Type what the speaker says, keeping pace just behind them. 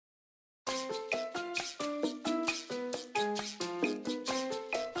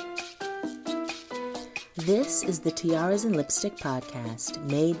This is the Tiaras and Lipstick podcast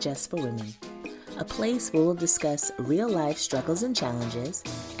made just for women, a place where we'll discuss real-life struggles and challenges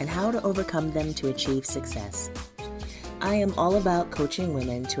and how to overcome them to achieve success. I am all about coaching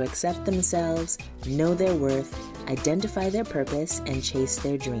women to accept themselves, know their worth, identify their purpose, and chase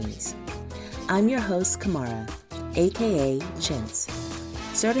their dreams. I'm your host, Kamara, aka Chintz,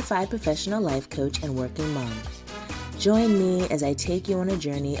 certified professional life coach and working mom. Join me as I take you on a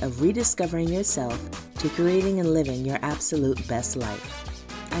journey of rediscovering yourself to creating and living your absolute best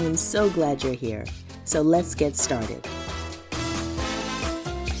life. I am so glad you're here, so let's get started.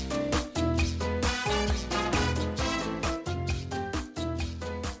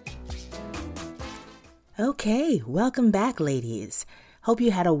 Okay, welcome back, ladies. Hope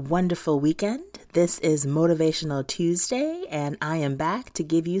you had a wonderful weekend. This is Motivational Tuesday, and I am back to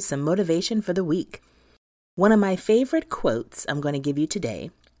give you some motivation for the week. One of my favorite quotes I'm going to give you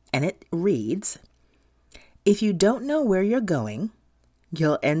today, and it reads, "If you don't know where you're going,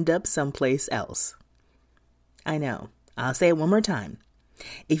 you'll end up someplace else." I know. I'll say it one more time.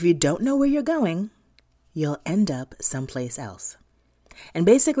 If you don't know where you're going, you'll end up someplace else. And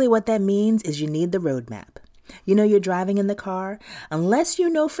basically what that means is you need the roadmap. You know, you're driving in the car. Unless you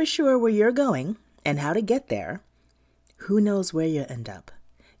know for sure where you're going and how to get there, who knows where you'll end up?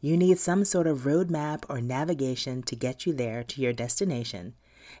 You need some sort of roadmap or navigation to get you there to your destination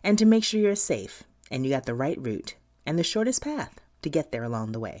and to make sure you're safe and you got the right route and the shortest path to get there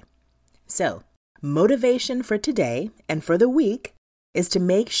along the way. So, motivation for today and for the week is to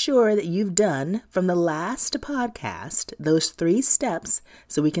make sure that you've done from the last podcast those 3 steps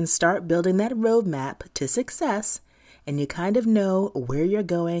so we can start building that roadmap to success and you kind of know where you're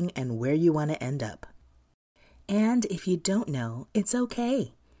going and where you want to end up. And if you don't know, it's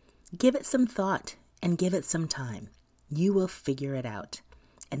okay. Give it some thought and give it some time. You will figure it out.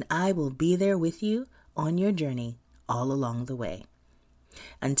 And I will be there with you on your journey all along the way.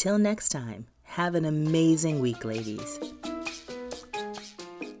 Until next time, have an amazing week, ladies.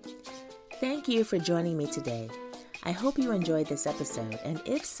 Thank you for joining me today. I hope you enjoyed this episode, and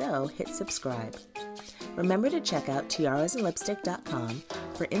if so, hit subscribe. Remember to check out tiarasandlipstick.com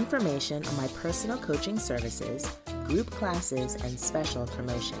for information on my personal coaching services, group classes, and special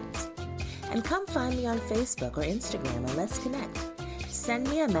promotions. And come find me on Facebook or Instagram and let's connect. Send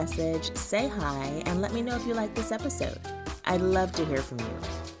me a message, say hi, and let me know if you like this episode. I'd love to hear from you.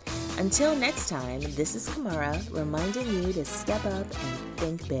 Until next time, this is Kamara reminding you to step up and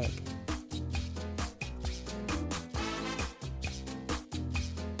think big.